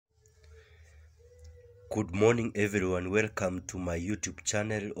Good morning everyone, welcome to my YouTube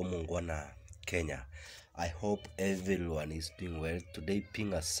channel Omungwana Kenya. I hope everyone is doing well. Today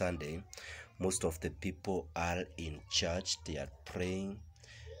being a Sunday, most of the people are in church, they are praying,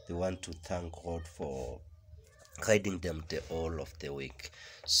 they want to thank God for guiding them the whole of the week.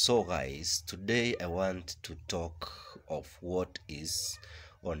 So guys, today I want to talk of what is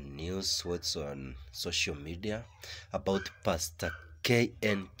on news, what's on social media about Pastor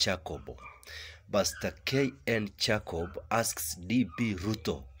K.N. Jacobo. Pastor K.N. Jacob asks DB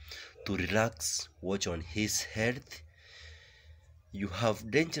Ruto to relax, watch on his health. You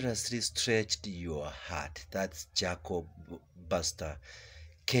have dangerously stretched your heart. That's Pastor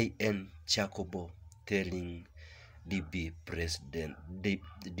K.N. Jacobo telling DP President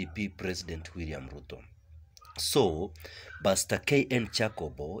William Ruto. So, Pastor K.N.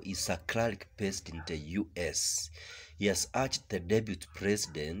 Jacobo is a cleric based in the US. He has urged the deputy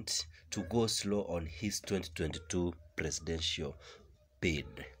president to go slow on his 2022 presidential bid.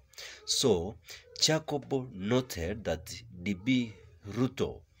 So, Jacobo noted that DB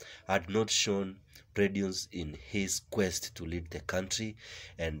Ruto had not shown prudence in his quest to lead the country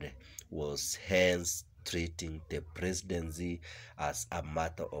and was hence treating the presidency as a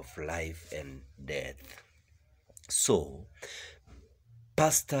matter of life and death. So,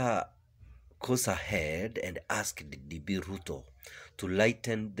 Pastor goes ahead and asked DB Ruto to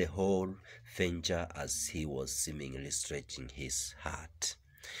lighten the whole venture as he was seemingly stretching his heart,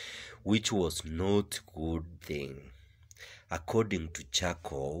 which was not a good thing. According to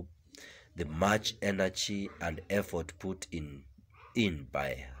Jacob, the much energy and effort put in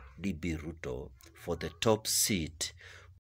by DB Ruto for the top seat